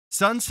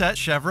Sunset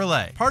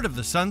Chevrolet, part of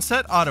the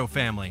Sunset Auto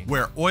family,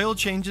 where oil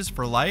changes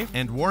for life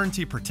and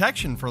warranty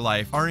protection for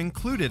life are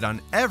included on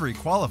every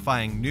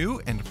qualifying new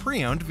and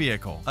pre-owned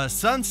vehicle. A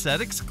Sunset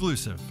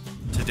exclusive.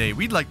 Today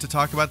we'd like to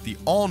talk about the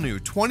all-new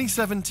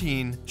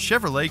 2017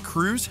 Chevrolet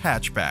Cruze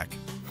Hatchback.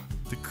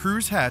 The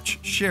Cruze Hatch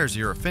shares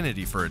your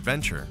affinity for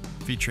adventure,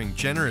 featuring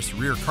generous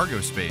rear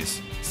cargo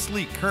space,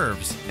 sleek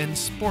curves, and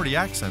sporty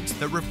accents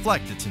that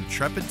reflect its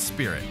intrepid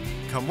spirit.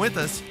 Come with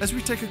us as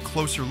we take a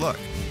closer look.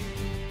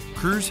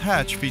 Cruze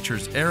Hatch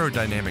features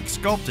aerodynamic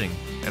sculpting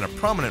and a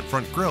prominent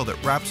front grille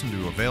that wraps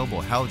into available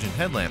halogen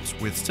headlamps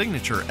with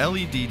signature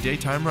LED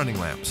daytime running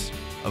lamps.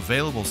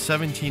 Available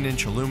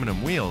 17-inch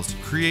aluminum wheels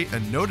create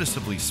a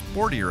noticeably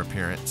sportier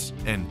appearance,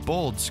 and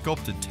bold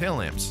sculpted tail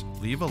lamps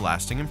leave a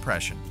lasting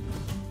impression.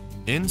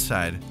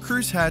 Inside,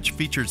 Cruze Hatch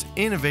features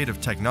innovative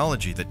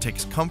technology that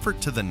takes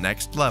comfort to the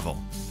next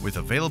level, with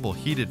available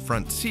heated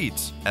front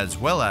seats, as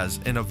well as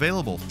an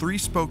available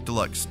 3-spoke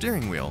deluxe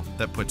steering wheel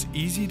that puts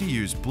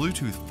easy-to-use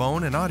Bluetooth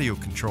phone and audio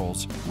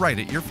controls right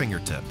at your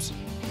fingertips.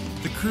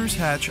 The Cruze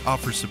Hatch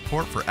offers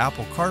support for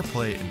Apple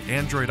CarPlay and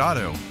Android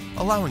Auto,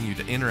 allowing you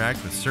to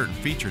interact with certain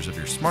features of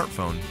your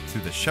smartphone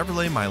through the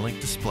Chevrolet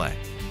MyLink display.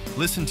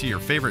 Listen to your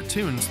favorite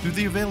tunes through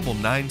the available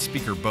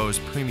 9-speaker Bose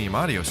premium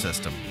audio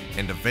system,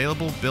 and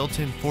available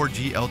built-in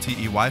 4G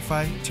LTE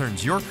Wi-Fi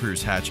turns your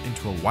Cruze Hatch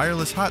into a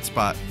wireless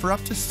hotspot for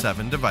up to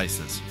 7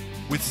 devices.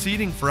 With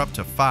seating for up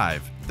to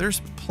 5,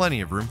 there's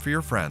plenty of room for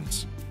your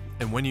friends.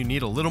 And when you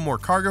need a little more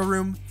cargo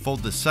room,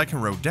 fold the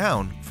second row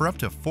down for up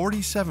to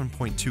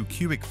 47.2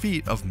 cubic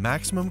feet of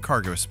maximum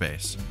cargo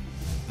space.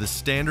 The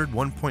standard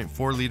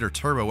 1.4-liter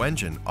turbo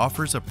engine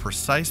offers a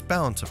precise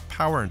balance of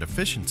power and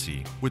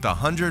efficiency with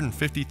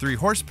 153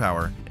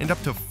 horsepower and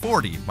up to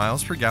 40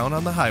 miles per gallon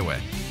on the highway.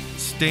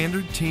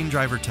 Standard teen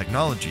driver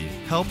technology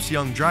helps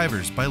young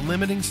drivers by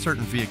limiting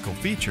certain vehicle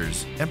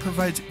features and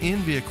provides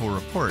in-vehicle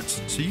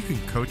reports so you can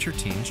coach your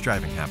teen's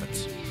driving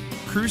habits.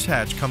 Cruze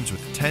Hatch comes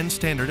with 10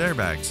 standard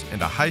airbags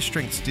and a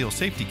high-strength steel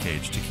safety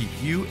cage to keep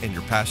you and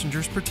your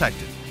passengers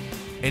protected.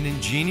 An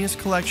ingenious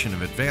collection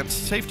of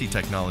advanced safety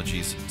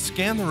technologies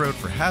scan the road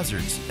for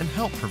hazards and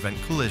help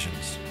prevent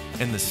collisions.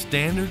 And the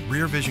standard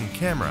rear vision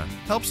camera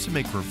helps to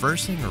make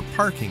reversing or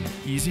parking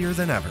easier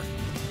than ever.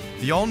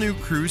 The all-new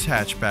Cruze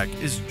Hatchback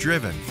is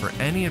driven for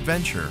any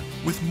adventure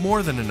with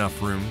more than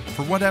enough room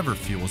for whatever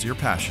fuels your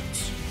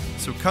passions.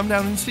 So come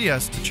down and see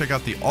us to check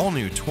out the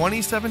all-new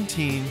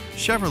 2017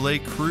 Chevrolet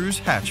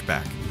Cruze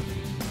Hatchback.